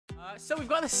So we've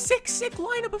got a sick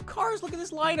lineup of cars. Look at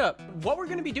this lineup. What we're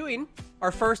gonna be doing,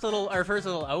 our first little,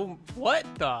 oh, what?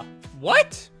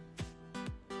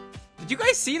 Did you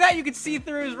guys see that? You could see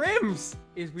through his rims.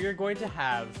 Is we are going to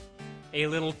have a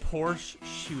little Porsche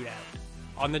shootout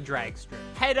on the drag strip.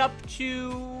 Head up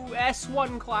to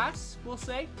S1 class, we'll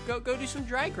say. Go do some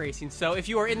drag racing. So if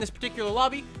you are in this particular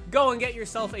lobby, go and get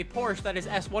yourself a Porsche that is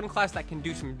S1 class that can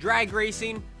do some drag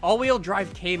racing. All-wheel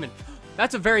drive Cayman.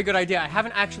 That's a very good idea. I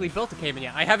haven't actually built a Cayman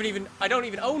yet. I don't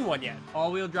even own one yet.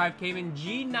 All-wheel drive Cayman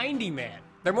G90, man.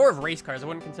 They're more of race cars. I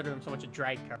wouldn't consider them so much a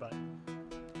drag car, but...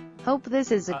 Hope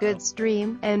this is a good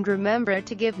stream, and remember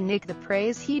to give Nick the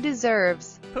praise he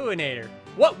deserves. Pooinator.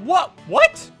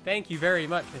 What? Thank you very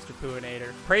much, Mr.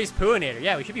 Pooinator. Praise Pooinator.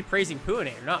 Yeah, we should be praising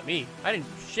Pooinator, not me. I didn't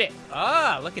do shit.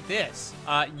 Ah, look at this.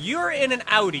 You're in an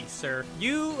Audi, sir.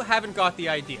 You haven't got the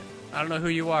idea. I don't know who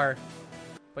you are,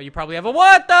 but you probably have a...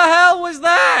 What the hell was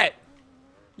that?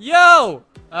 Yo!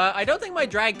 I don't think my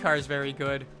drag car is very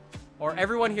good. Or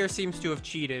everyone here seems to have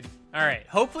cheated. Alright,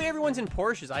 hopefully everyone's in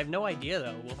Porsches. I have no idea,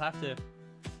 though.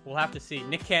 We'll have to see.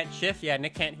 Nick can't shift? Yeah,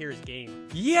 Nick can't hear his game.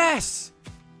 Yes!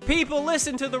 People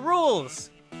listen to the rules!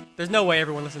 There's no way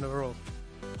everyone listened to the rules.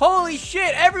 Holy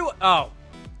shit, everyone... Oh.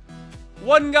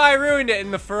 One guy ruined it in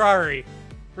the Ferrari.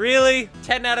 Really?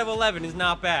 10 out of 11 is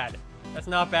not bad. That's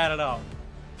not bad at all.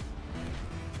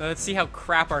 Now let's see how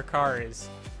crap our car is.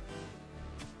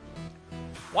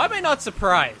 Why am I not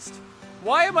surprised?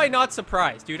 Why am I not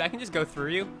surprised? Dude, I can just go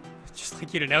through you. Just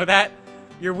like you to know that.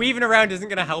 Your weaving around isn't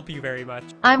gonna help you very much.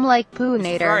 I'm like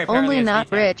Pooinator, only not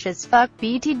rich as fuck.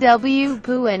 BTW.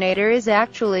 Pooinator is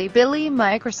actually Billy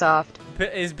Microsoft.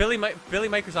 Is Billy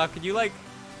Microsoft, could you like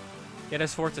get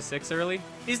us Forza 6 early?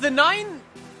 Is the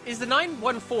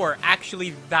 914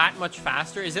 actually that much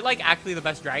faster? Is it like actually the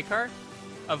best drag car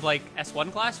of like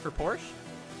S1 class for Porsche?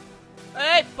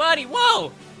 Hey, buddy,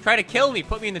 whoa! Try to kill me,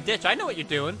 put me in the ditch. I know what you're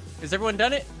doing. Has everyone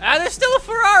done it? Ah, there's still a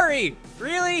Ferrari!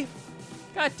 Really?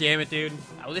 God damn it, dude.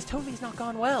 Oh, this totally's not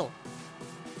gone well.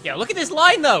 Yeah, look at this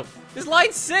line, though. This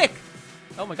line's sick.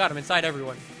 Oh my god, I'm inside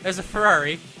everyone. There's a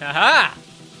Ferrari. Aha!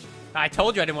 I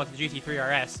told you I didn't want the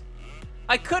GT3 RS.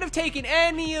 I could have taken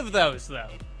any of those, though.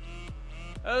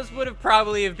 Those would have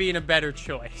probably have been a better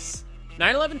choice.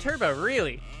 911 Turbo,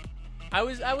 really? I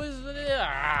was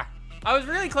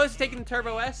really close to taking the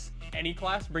Turbo S. Any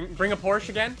class. Bring a Porsche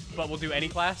again, but we'll do any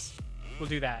class. We'll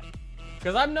do that.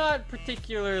 Because I'm not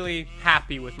particularly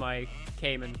happy with my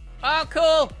Cayman. Oh,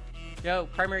 cool! Yo,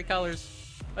 primary colors.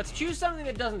 Let's choose something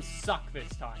that doesn't suck this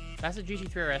time. That's a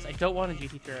GT3 RS. I don't want a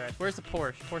GT3 RS. Where's the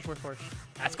Porsche? Porsche.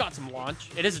 That's got some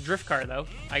launch. It is a drift car, though.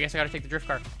 I guess I gotta take the drift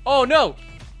car. Oh, no!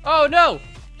 Oh, no!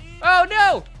 Oh,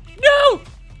 no! No!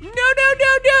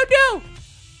 No!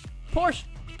 Porsche!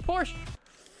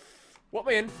 What,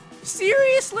 man?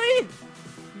 Seriously?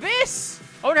 This?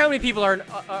 I wonder how many people are in,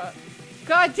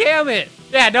 God damn it!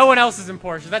 Yeah, no one else is in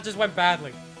Porsche. That just went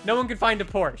badly. No one could find a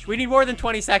Porsche. We need more than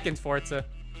 20 seconds, Forza.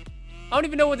 I don't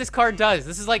even know what this car does.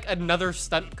 This is like another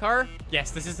stunt car? Yes,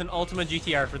 this is an Ultima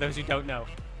GTR for those who don't know.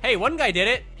 Hey, one guy did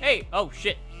it. Hey, oh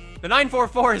shit. The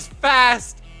 944 is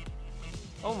fast.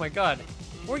 Oh my god.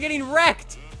 We're getting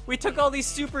wrecked. We took all these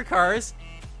supercars.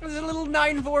 There's a little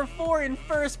 944 in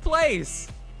first place.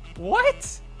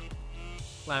 What?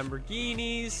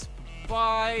 Lamborghinis.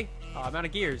 Bye. Oh, I'm out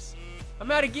of gears.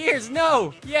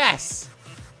 No. Yes.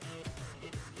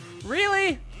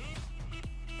 Really?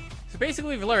 So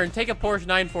basically we've learned, take a Porsche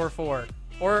 944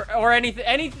 or any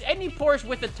Porsche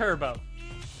with a turbo.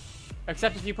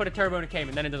 Except if you put a turbo in a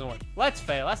Cayman, then it doesn't work. Let's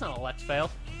fail. That's not a let's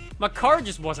fail. My car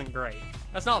just wasn't great.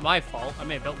 That's not my fault. I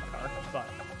may have built my car, but